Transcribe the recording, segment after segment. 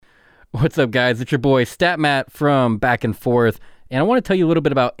What's up, guys? It's your boy Stat Matt from Back and Forth, and I want to tell you a little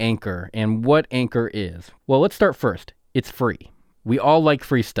bit about Anchor and what Anchor is. Well, let's start first. It's free. We all like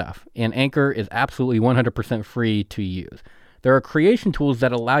free stuff, and Anchor is absolutely 100% free to use. There are creation tools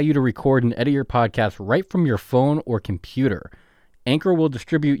that allow you to record and edit your podcast right from your phone or computer. Anchor will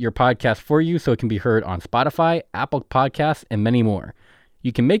distribute your podcast for you so it can be heard on Spotify, Apple Podcasts, and many more.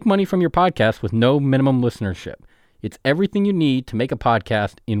 You can make money from your podcast with no minimum listenership. It's everything you need to make a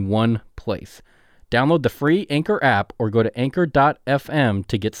podcast in one place. Download the free Anchor app or go to anchor.fm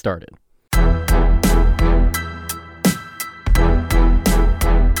to get started.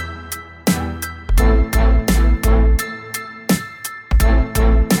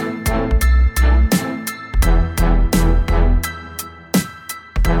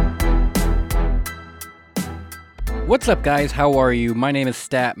 What's up, guys? How are you? My name is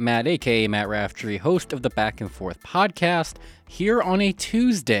Stat Matt, aka Matt Raftery, host of the Back and Forth podcast, here on a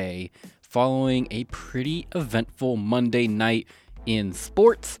Tuesday following a pretty eventful Monday night in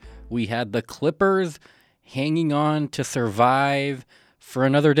sports. We had the Clippers hanging on to survive for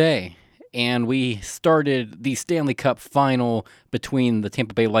another day, and we started the Stanley Cup final between the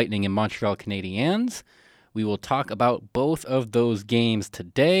Tampa Bay Lightning and Montreal Canadiens. We will talk about both of those games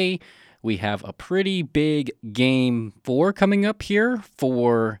today. We have a pretty big Game 4 coming up here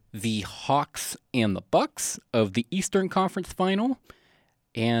for the Hawks and the Bucks of the Eastern Conference Final.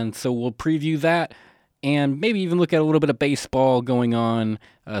 And so we'll preview that and maybe even look at a little bit of baseball going on,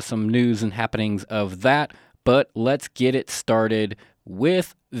 some news and happenings of that. But let's get it started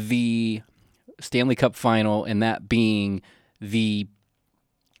with the Stanley Cup Final, and that being the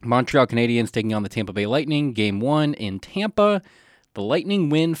Montreal Canadiens taking on the Tampa Bay Lightning, Game 1 in Tampa. The Lightning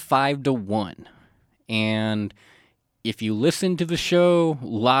win 5-1, and if you listened to the show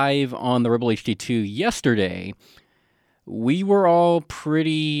live on the Rebel HD2 yesterday, we were all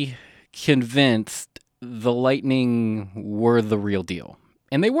pretty convinced the Lightning were the real deal,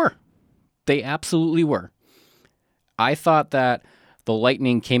 and they were. They absolutely were. I thought that the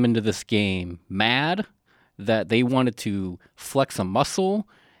Lightning came into this game mad, that they wanted to flex a muscle,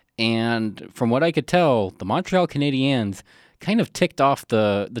 and from what I could tell, the Montreal Canadiens kind of ticked off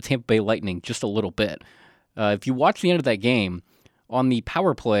the Tampa Bay Lightning just a little bit. If you watch the end of that game, on the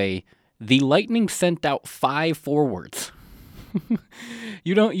power play, the Lightning sent out 5 forwards.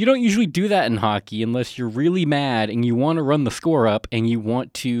 You don't usually do that in hockey unless you're really mad and you want to run the score up and you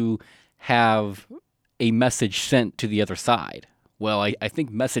want to have a message sent to the other side. Well, I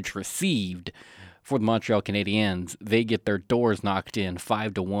think message received for the Montreal Canadiens. They get their doors knocked in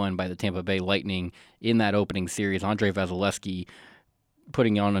 5-1 by the Tampa Bay Lightning in that opening series. Andrei Vasilevskiy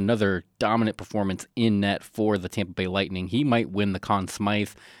putting on another dominant performance in net for the Tampa Bay Lightning. He might win the Conn Smythe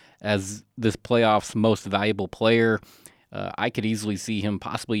as this playoff's most valuable player. I could easily see him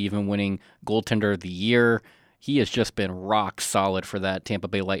possibly even winning Goaltender of the Year. He has just been rock solid for that Tampa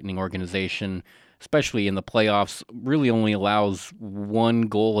Bay Lightning organization, especially in the playoffs. Really only allows 1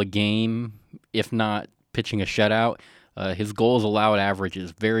 goal a game, if not pitching a shutout. His goals allowed average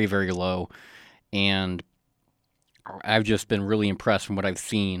is very, very low, and I've just been really impressed from what I've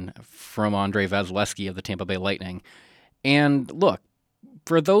seen from Andrei Vasilevskiy of the Tampa Bay Lightning. And look,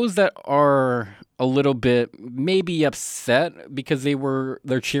 for those that are a little bit maybe upset because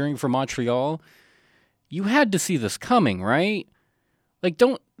they're cheering for Montreal, you had to see this coming, right? Like,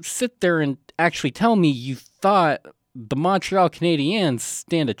 don't sit there and actually tell me you thought the Montreal Canadiens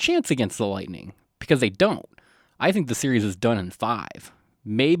stand a chance against the Lightning, because they don't. I think the series is done in 5.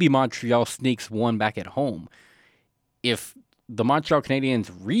 Maybe Montreal sneaks 1 back at home. If the Montreal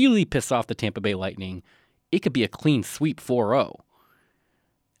Canadiens really piss off the Tampa Bay Lightning, it could be a clean sweep 4-0.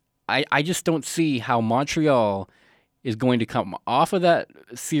 I just don't see how Montreal is going to come off of that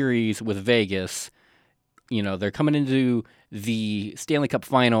series with Vegas. You know, they're coming into the Stanley Cup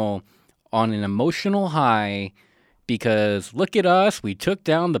Final on an emotional high because look at us, we took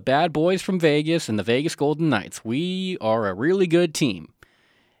down the bad boys from Vegas and the Vegas Golden Knights. We are a really good team.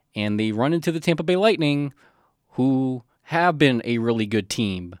 And they run into the Tampa Bay Lightning, who have been a really good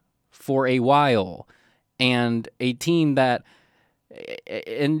team for a while, and a team that,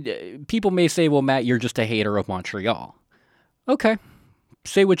 and people may say, well, Matt, you're just a hater of Montreal. Okay,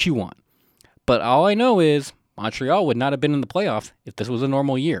 say what you want. But all I know is Montreal would not have been in the playoffs if this was a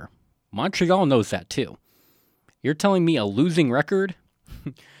normal year. Montreal knows that too. You're telling me a losing record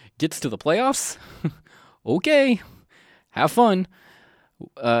gets to the playoffs? Okay, have fun.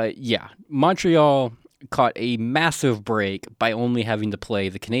 Yeah, Montreal caught a massive break by only having to play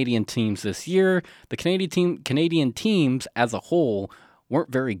the Canadian teams this year. The Canadian teams as a whole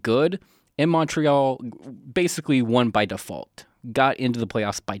weren't very good, and Montreal basically won by default. got into the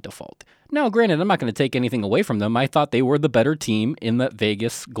playoffs by default. Now, granted, I'm not going to take anything away from them. I thought they were the better team in the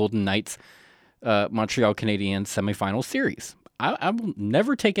Vegas Golden Knights Montreal Canadiens semifinal series. I will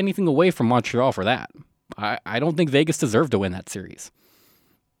never take anything away from Montreal for that. I don't think Vegas deserved to win that series.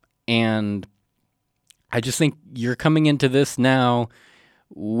 And I just think you're coming into this now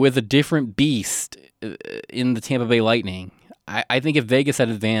with a different beast in the Tampa Bay Lightning. I think if Vegas had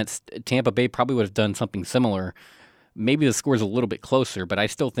advanced, Tampa Bay probably would have done something similar. Maybe the score's a little bit closer, but I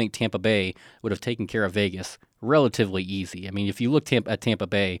still think Tampa Bay would have taken care of Vegas relatively easy. I mean, if you look at Tampa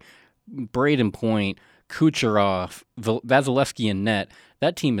Bay, Braden Point, Kucherov, Vasilevsky in net,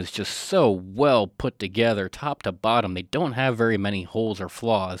 that team is just so well put together, top to bottom. They don't have very many holes or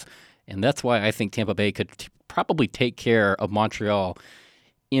flaws, and that's why I think Tampa Bay could probably take care of Montreal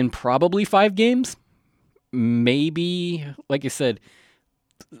in probably 5 games. Maybe, like I said,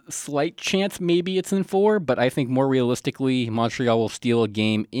 slight chance maybe it's in 4, but I think more realistically, Montreal will steal a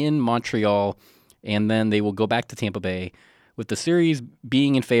game in Montreal, and then they will go back to Tampa Bay, with the series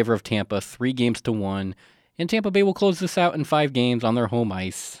being in favor of Tampa, 3-1, and Tampa Bay will close this out in 5 games on their home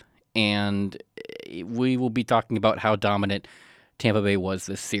ice, and we will be talking about how dominant Tampa Bay was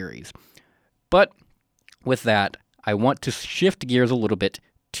this series. But with that, I want to shift gears a little bit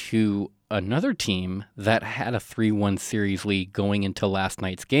to another team that had a 3-1 series lead going into last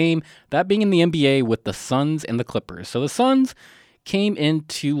night's game, that being in the NBA with the Suns and the Clippers. So the Suns came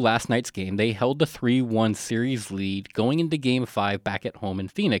into last night's game. They held the 3-1 series lead going into Game 5 back at home in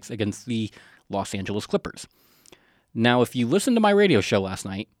Phoenix against the Los Angeles Clippers. Now, if you listened to my radio show last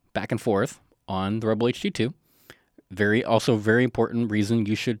night, Back and Forth, on the Rebel HD2, very important reason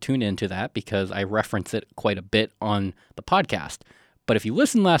you should tune into that, because I reference it quite a bit on the podcast. But if you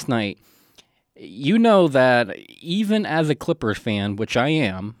listened last night, you know that even as a Clippers fan, which I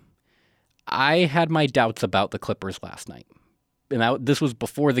am, I had my doubts about the Clippers last night. And this was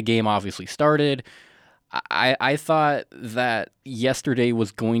before the game obviously started. I thought that yesterday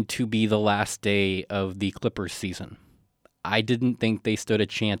was going to be the last day of the Clippers season. I didn't think they stood a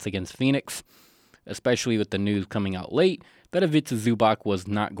chance against Phoenix, especially with the news coming out late that Ivica Zubac was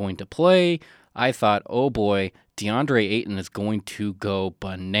not going to play. I thought, oh boy, DeAndre Ayton is going to go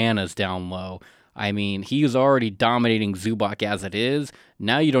bananas down low. I mean, he's already dominating Zubac as it is.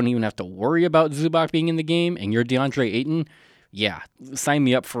 Now you don't even have to worry about Zubac being in the game, and you're DeAndre Ayton. Yeah, sign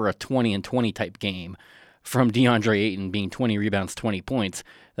me up for a 20-20 type game from DeAndre Ayton being 20 rebounds, 20 points.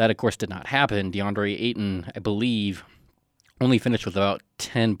 That, of course, did not happen. DeAndre Ayton, I believe, only finished with about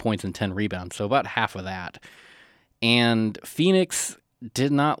 10 points and 10 rebounds, so about half of that. And Phoenix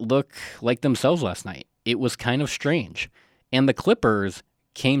did not look like themselves last night. It was kind of strange. And the Clippers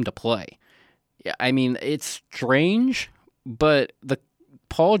came to play. I mean, it's strange, but the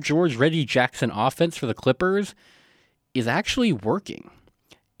Paul George, Reggie Jackson offense for the Clippers is actually working.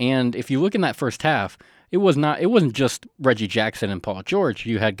 And if you look in that first half, it wasn't just Reggie Jackson and Paul George.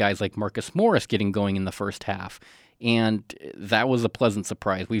 You had guys like Marcus Morris getting going in the first half. And that was a pleasant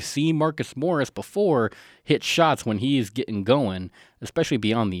surprise. We've seen Marcus Morris before hit shots when he is getting going, especially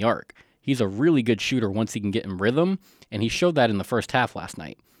beyond the arc. He's a really good shooter once he can get in rhythm, and he showed that in the first half last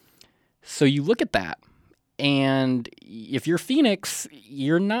night. So you look at that, and if you're Phoenix,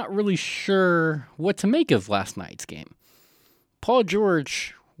 you're not really sure what to make of last night's game. Paul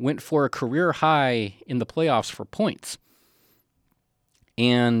George went for a career high in the playoffs for points.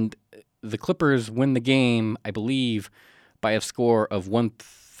 And the Clippers win the game, I believe, by a score of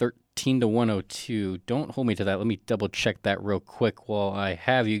 113-102. Don't hold me to that. Let me double check that real quick while I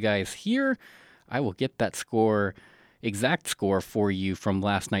have you guys here. I will get that exact score for you from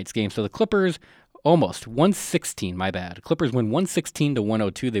last night's game. So the Clippers, almost 116, my bad. Clippers win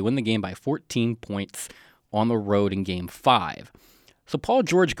 116-102. They win the game by 14 points on the road in Game 5. So Paul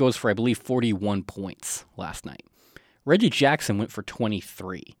George goes for, I believe, 41 points last night. Reggie Jackson went for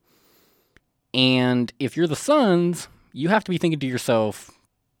 23. And if you're the Suns, you have to be thinking to yourself,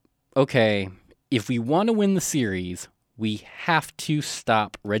 okay, if we want to win the series, we have to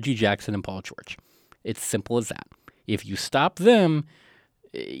stop Reggie Jackson and Paul George. It's simple as that. If you stop them,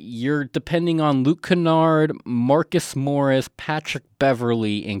 you're depending on Luke Kennard, Marcus Morris, Patrick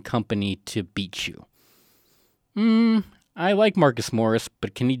Beverley, and company to beat you. I like Marcus Morris,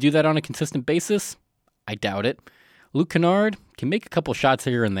 but can he do that on a consistent basis? I doubt it. Luke Kennard can make a couple shots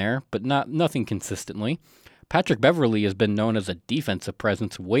here and there, but nothing consistently. Patrick Beverley has been known as a defensive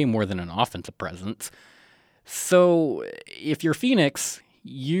presence way more than an offensive presence. So if you're Phoenix,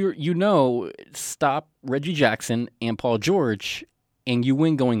 you know, stop Reggie Jackson and Paul George, and you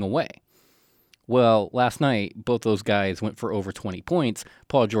win going away. Well, last night, both those guys went for over 20 points.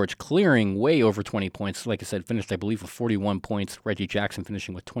 Paul George clearing way over 20 points. Like I said, finished, I believe, with 41 points. Reggie Jackson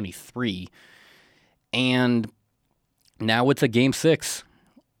finishing with 23. And now it's a game 6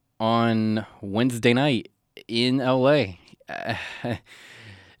 on Wednesday night in LA.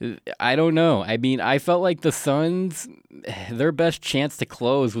 I don't know. I mean, I felt like the Suns, their best chance to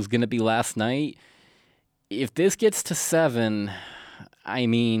close was going to be last night. If this gets to 7, I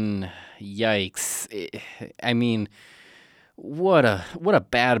mean, yikes. I mean, what a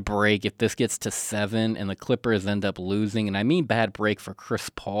bad break if this gets to 7 and the Clippers end up losing. And I mean bad break for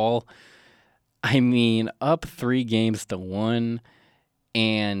Chris Paul. I mean, up 3-1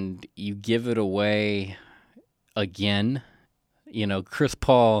 and you give it away again. Chris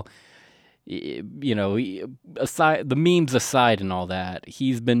Paul, aside the memes aside and all that,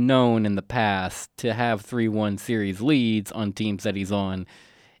 he's been known in the past to have 3-1 series leads on teams that he's on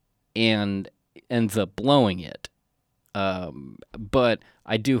and ends up blowing it. But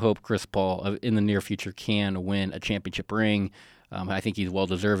I do hope Chris Paul in the near future can win a championship ring. I think he's well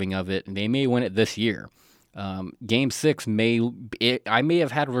deserving of it, and they may win it this year. Game 6 I may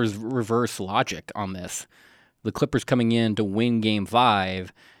have had reverse logic on this. The Clippers coming in to win Game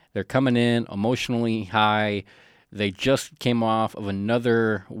 5. They're coming in emotionally high. They just came off of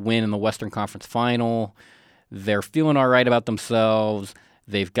another win in the Western Conference Final. They're feeling all right about themselves.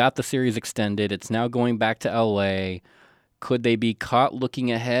 They've got the series extended. It's now going back to LA. Could they be caught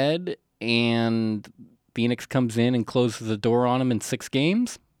looking ahead and Phoenix comes in and closes the door on them in 6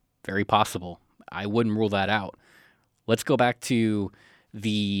 games? Very possible. I wouldn't rule that out. Let's go back to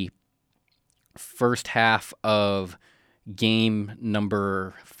the first half of game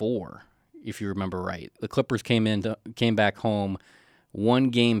number 4, if you remember right. The Clippers came back home,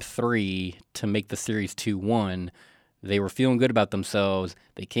 won game 3 to make the series 2-1. They were feeling good about themselves.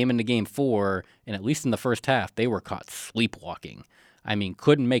 They came into game 4, and at least in the first half, they were caught sleepwalking. I mean,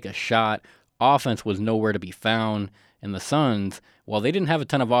 couldn't make a shot. Offense was nowhere to be found. And the Suns, while they didn't have a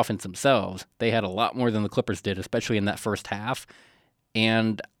ton of offense themselves, they had a lot more than the Clippers did, especially in that first half.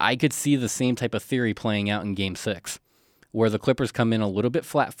 And I could see the same type of theory playing out in Game 6, where the Clippers come in a little bit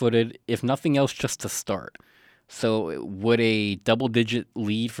flat-footed, if nothing else, just to start. So would a double-digit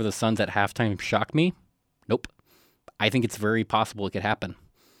lead for the Suns at halftime shock me? Nope. I think it's very possible it could happen.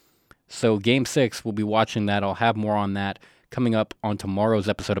 So Game 6, we'll be watching that. I'll have more on that coming up on tomorrow's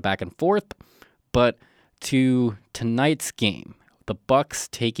episode of Back and Forth. But to tonight's game, the Bucks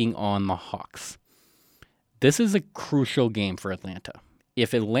taking on the Hawks. This is a crucial game for Atlanta.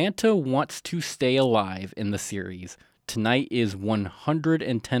 If Atlanta wants to stay alive in the series, tonight is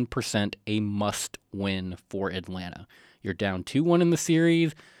 110% a must-win for Atlanta. You're down 2-1 in the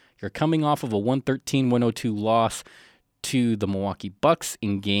series. You're coming off of a 113-102 loss to the Milwaukee Bucks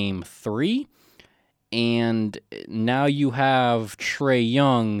in Game 3. And now you have Trae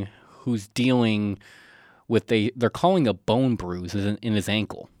Young, who's dealing with they're calling a bone bruise in his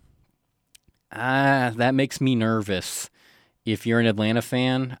ankle. That makes me nervous. If you're an Atlanta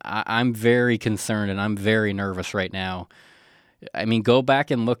fan, I'm very concerned and I'm very nervous right now. I mean, go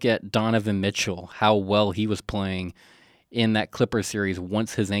back and look at Donovan Mitchell, how well he was playing in that Clippers series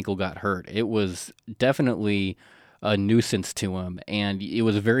once his ankle got hurt. It was definitely a nuisance to him, and it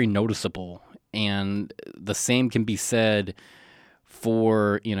was very noticeable. And the same can be said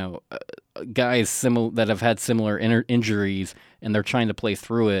for, guys that have had similar injuries, and they're trying to play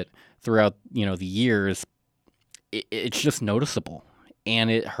through it throughout, the years. It's just noticeable, and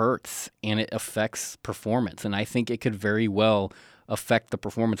it hurts, and it affects performance. And I think it could very well affect the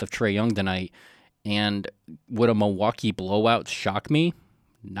performance of Trae Young tonight. And would a Milwaukee blowout shock me?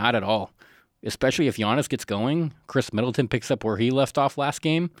 Not at all. Especially if Giannis gets going, Chris Middleton picks up where he left off last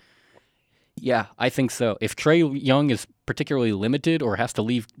game. Yeah, I think so. If Trae Young is particularly limited or has to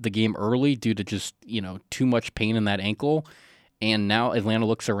leave the game early due to just, too much pain in that ankle, and now Atlanta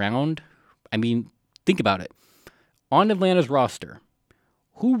looks around, I mean, think about it. On Atlanta's roster,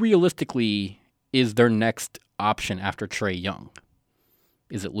 who realistically is their next option after Trae Young?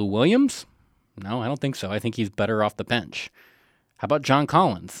 Is it Lou Williams? No, I don't think so. I think he's better off the bench. How about John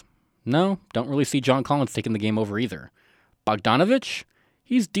Collins? No, don't really see John Collins taking the game over either. Bogdanovich?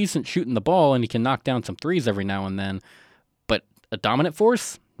 He's decent shooting the ball, and he can knock down some threes every now and then. But a dominant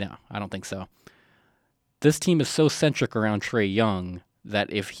force? No, I don't think so. This team is so centric around Trae Young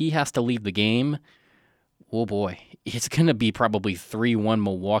that if he has to leave the game, oh boy, it's going to be probably 3-1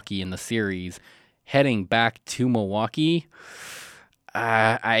 Milwaukee in the series. Heading back to Milwaukee,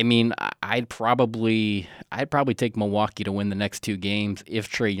 I'd probably take Milwaukee to win the next 2 games if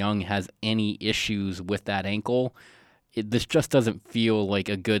Trae Young has any issues with that ankle. This just doesn't feel like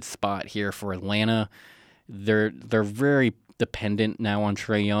a good spot here for Atlanta. They're very dependent now on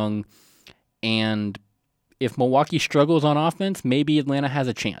Trae Young, and if Milwaukee struggles on offense, maybe Atlanta has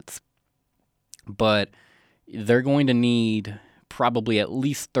a chance. But they're going to need probably at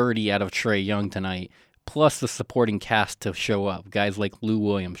least 30 out of Trae Young tonight, plus the supporting cast to show up. Guys like Lou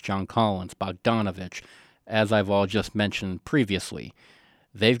Williams, John Collins, Bogdanovich, as I've all just mentioned previously.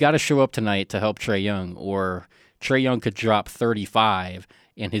 They've got to show up tonight to help Trae Young, or Trae Young could drop 35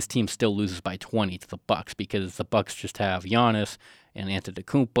 and his team still loses by 20 to the Bucks, because the Bucks just have Giannis and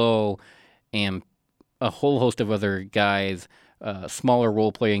Antetokounmpo and a whole host of other guys, smaller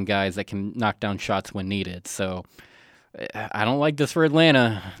role-playing guys that can knock down shots when needed. So I don't like this for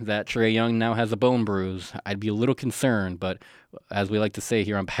Atlanta, that Trae Young now has a bone bruise. I'd be a little concerned, but as we like to say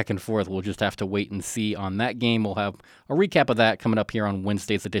here on Back and Forth, we'll just have to wait and see on that game. We'll have a recap of that coming up here on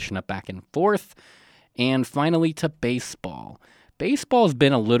Wednesday's edition of Back and Forth. And finally to baseball. Baseball's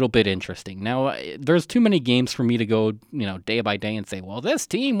been a little bit interesting. Now, there's too many games for me to go, day by day and say, well, this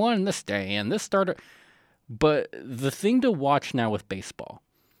team won this day and this starter. But the thing to watch now with baseball,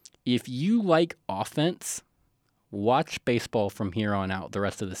 if you like offense, watch baseball from here on out the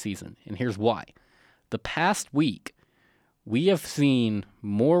rest of the season. And here's why. The past week, we have seen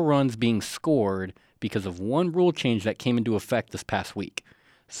more runs being scored because of one rule change that came into effect this past week.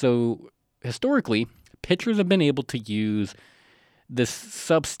 So historically, pitchers have been able to use this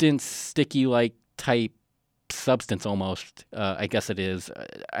substance, sticky-like type substance almost, I guess it is.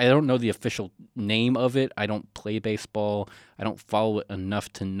 I don't know the official name of it. I don't play baseball. I don't follow it enough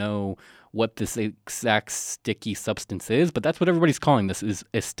to know what this exact sticky substance is, but that's what everybody's calling this, is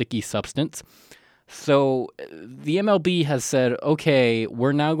a sticky substance. So the MLB has said, okay,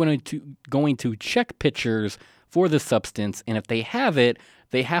 we're now going to check pitchers for this substance, and if they have it,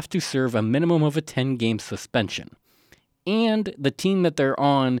 they have to serve a minimum of a 10-game suspension. And the team that they're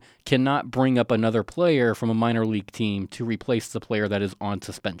on cannot bring up another player from a minor league team to replace the player that is on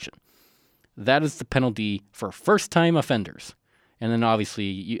suspension. That is the penalty for first-time offenders. And then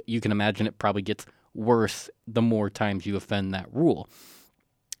obviously you can imagine it probably gets worse the more times you offend that rule.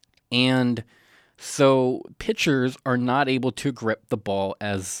 And so pitchers are not able to grip the ball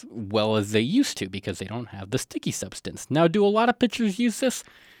as well as they used to because they don't have the sticky substance. Now, do a lot of pitchers use this?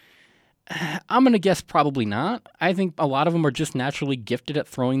 I'm going to guess probably not. I think a lot of them are just naturally gifted at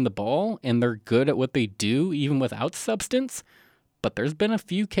throwing the ball, and they're good at what they do even without substance. But there's been a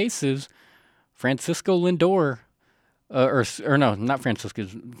few cases. Francisco Lindor, not Francisco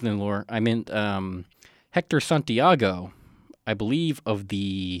Lindor. I meant Hector Santiago, I believe, of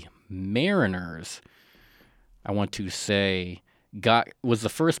the Mariners, I want to say, was the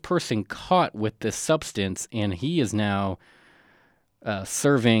first person caught with this substance, and he is now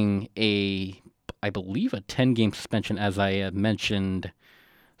serving I believe a 10-game suspension, as I mentioned.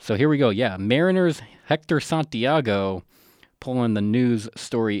 So here we go. Yeah, Mariners, Hector Santiago, pulling the news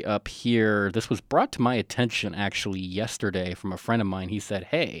story up here. This was brought to my attention actually yesterday from a friend of mine. He said,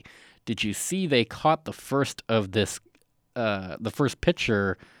 hey, did you see they caught the first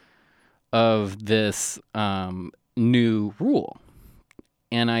pitcher of this new rule?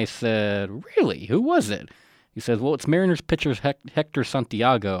 And I said, really? Who was it? He says, well, it's Mariners pitcher Hector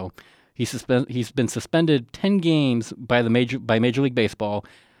Santiago. He's been suspended 10 games by Major League Baseball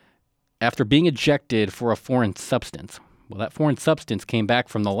after being ejected for a foreign substance. Well, that foreign substance came back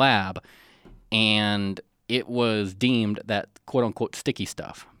from the lab, and it was deemed that quote-unquote sticky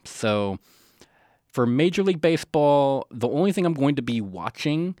stuff. So for Major League Baseball, the only thing I'm going to be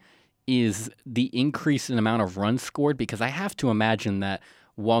watching is the increase in amount of runs scored, because I have to imagine that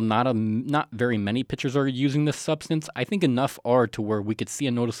while not very many pitchers are using this substance, I think enough are to where we could see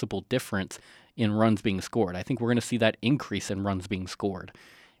a noticeable difference in runs being scored. I think we're going to see that increase in runs being scored.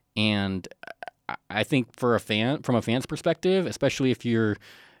 And I think from a fan's perspective, especially if you're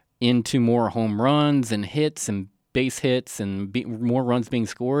into more home runs and hits and base hits and more runs being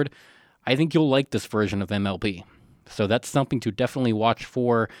scored, I think you'll like this version of MLB. So that's something to definitely watch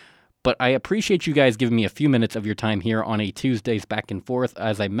for. But I appreciate you guys giving me a few minutes of your time here on a Tuesday's Back and Forth.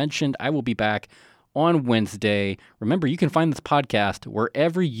 As I mentioned, I will be back on Wednesday. Remember, you can find this podcast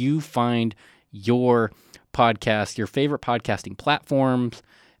wherever you find your podcast, your favorite podcasting platforms.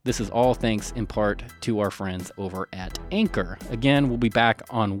 This is all thanks in part to our friends over at Anchor. Again, we'll be back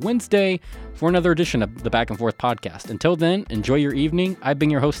on Wednesday for another edition of the Back and Forth podcast. Until then, enjoy your evening. I've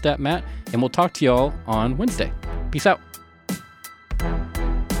been your host, Matt, and we'll talk to y'all on Wednesday. Peace out.